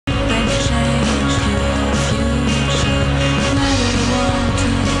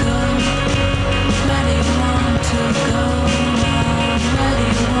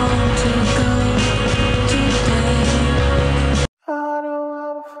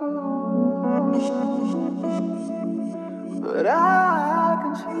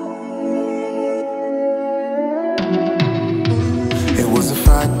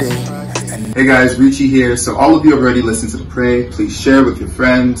Hey guys, Ruchi here. So all of you have already listened to the Pray. Please share with your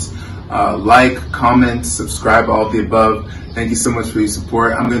friends, like, comment, subscribe, all of the above. Thank you so much for your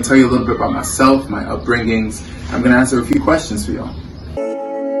support. I'm going to tell you a little bit about myself, my upbringings. I'm going to answer a few questions for y'all.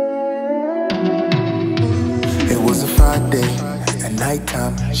 It was a Friday at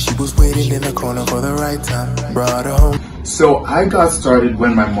nighttime. She was waiting in the corner for the right time. Brought her home. So I got started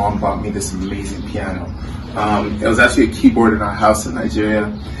when my mom bought me this amazing piano. It was actually a keyboard in our house in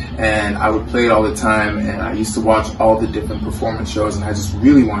Nigeria, and I would play it all the time, and I used to watch all the different performance shows, and I just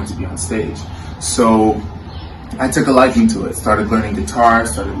really wanted to be on stage. So I took a liking to it, started learning guitar,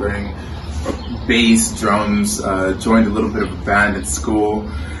 started learning bass, drums, joined a little bit of a band at school,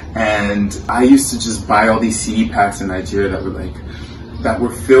 and I used to just buy all these CD packs in Nigeria that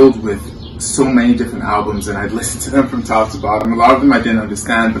were filled with so many different albums, and I'd listen to them from top to bottom. A lot of them I didn't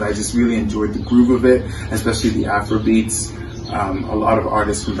understand, but I just really enjoyed the groove of it, especially the Afro beats. A lot of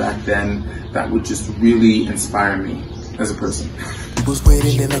artists from back then that would just really inspire me as a person. Was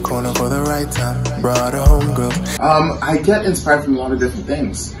waiting in the corner for the right time. Brought her home, girl. I get inspired from a lot of different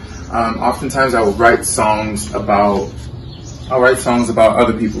things. Oftentimes I will write songs about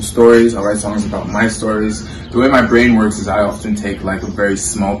other people's stories. I'll write songs about my stories. The way my brain works is I often take like a very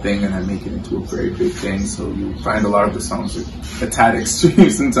small thing and I make it into a very big thing. So you find a lot of the songs are a tad extreme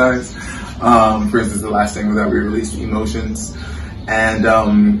sometimes. For instance, the last single that we released, Emotions. And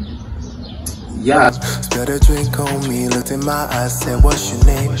yeah. Spilled a drink on me, looked in my eyes, said, what's your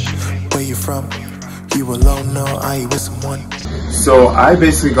name? Where you from? You alone? No, are you with someone? So I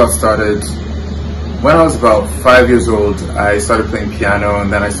basically got started when I was about 5 years old. I started playing piano,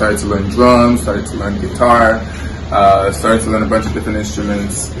 and then I started to learn drums, started to learn guitar, started to learn a bunch of different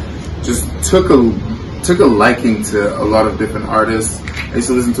instruments. Just took a liking to a lot of different artists. I used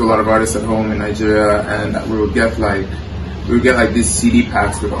to listen to a lot of artists at home in Nigeria, and we would get like these CD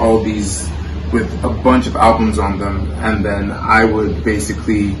packs with a bunch of albums on them, and then I would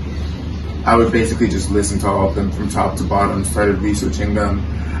basically just listen to all of them from top to bottom, started researching them.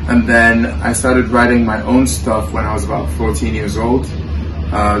 And then I started writing my own stuff when I was about 14 years old.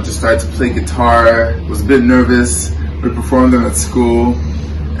 Just started to play guitar, was a bit nervous. We performed them at school,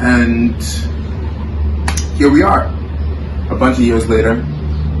 and here we are, a bunch of years later,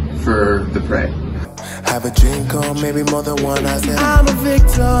 for the Pray. Have a drink or maybe more than one. I said, I'm a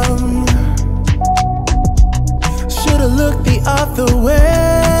victim. Should've looked the other way.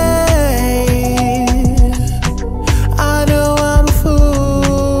 I know I'm a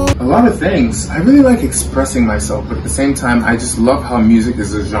fool. A lot of things. I really like expressing myself, but at the same time, I just love how music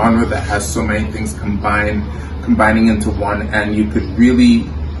is a genre that has so many things combining into one, and you could really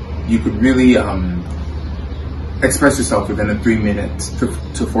express yourself within a 3 minute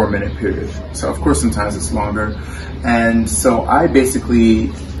to 4 minute period. So of course sometimes it's longer. And so I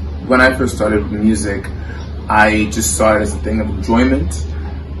basically, when I first started with music, I just saw it as a thing of enjoyment,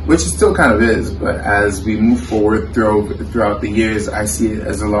 which it still kind of is, but as we move forward throughout the years, I see it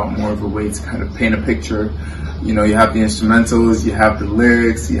as a lot more of a way to kind of paint a picture. You know, you have the instrumentals, you have the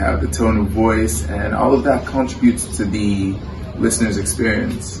lyrics, you have the tone of voice, and all of that contributes to the listener's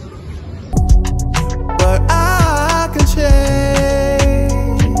experience. But I can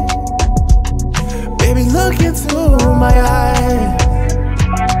change. Baby, look into my eyes.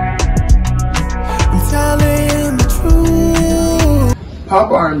 I'm telling the truth.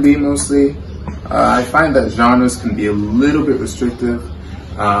 Pop R&B mostly. I find that genres can be a little bit restrictive.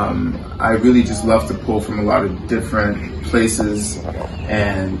 I really just love to pull from a lot of different places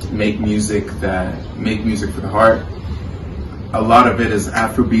and make music for the heart. A lot of it is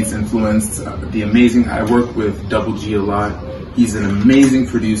Afrobeats influenced. I work with Double G a lot. He's an amazing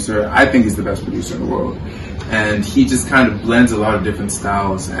producer. I think he's the best producer in the world. And he just kind of blends a lot of different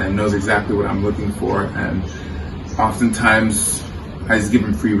styles and knows exactly what I'm looking for. And oftentimes I just give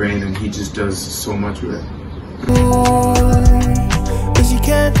him free reign and he just does so much with it. Cause you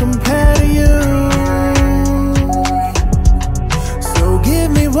can't compare to you. So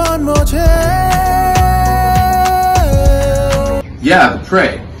give me one more chance. Yeah, the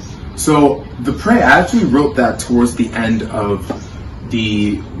Pray. So the Pray, I actually wrote that towards the end of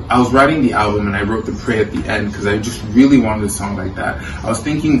I was writing the album and I wrote the Pray at the end because I just really wanted a song like that. I was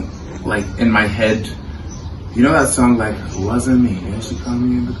thinking like in my head, you know that song like, it wasn't me, and she caught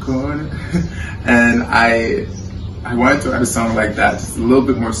me in the corner? And I wanted to write a song like that, just a little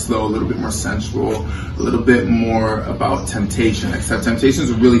bit more slow, a little bit more sensual, a little bit more about temptation. Except temptation is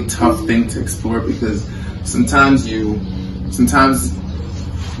a really tough thing to explore because sometimes you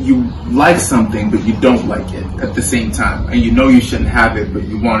like something but you don't like it at the same time, and you know you shouldn't have it but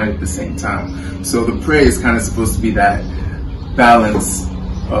you want it at the same time. So the Pray is kind of supposed to be that balance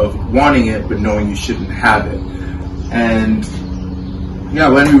of wanting it but knowing you shouldn't have it. And yeah,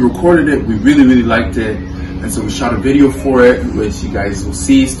 when we recorded it, we really liked it, and so we shot a video for it, which you guys will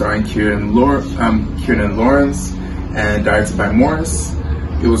see, starring Kieran and Lawrence, and directed by Morris.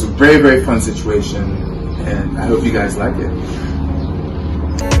 It was a very fun situation, and I hope you guys like it.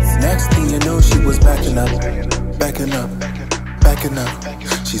 Next thing you know, she was backing up.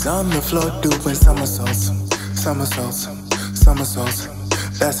 She's on the floor doing somersaults.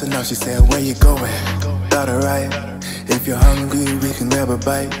 That's enough, she said, where you going? Got it right. If you're hungry, we can grab a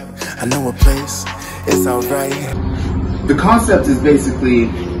bite. I know a place, it's alright. The concept is basically,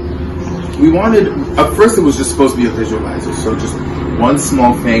 we wanted, at first it was just supposed to be a visualizer, so just one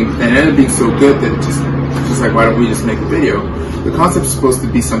small thing, and it ended up being so good that just like, why don't we just make a video? The concept is supposed to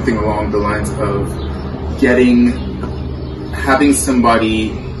be something along the lines of having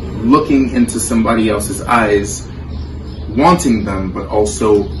somebody looking into somebody else's eyes, wanting them, but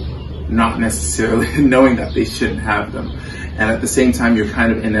also not necessarily knowing that they shouldn't have them. And at the same time, you're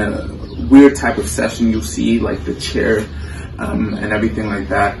kind of in a weird type of session. You'll see like the chair and everything like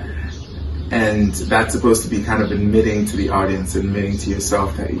that. And that's supposed to be kind of admitting to the audience, admitting to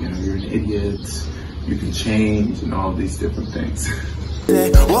yourself that, you know, you're an idiot, you can change, and all these different things.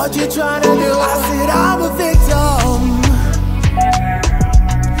 What you trying to do? I said I'm a victim.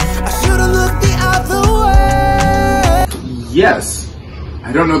 I should've looked the other way. Yes,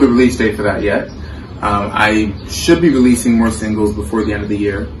 I don't know the release date for that yet. I should be releasing more singles before the end of the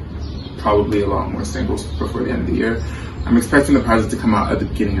year. Probably a lot more singles before the end of the year. I'm expecting the project to come out at the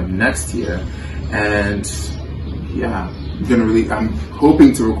beginning of next year, and yeah, I'm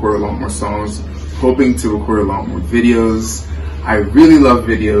hoping to record a lot more songs, hoping to record a lot more videos. I really love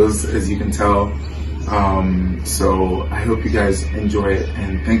videos, as you can tell. So I hope you guys enjoy it,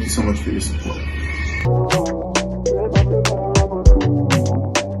 and thank you so much for your support.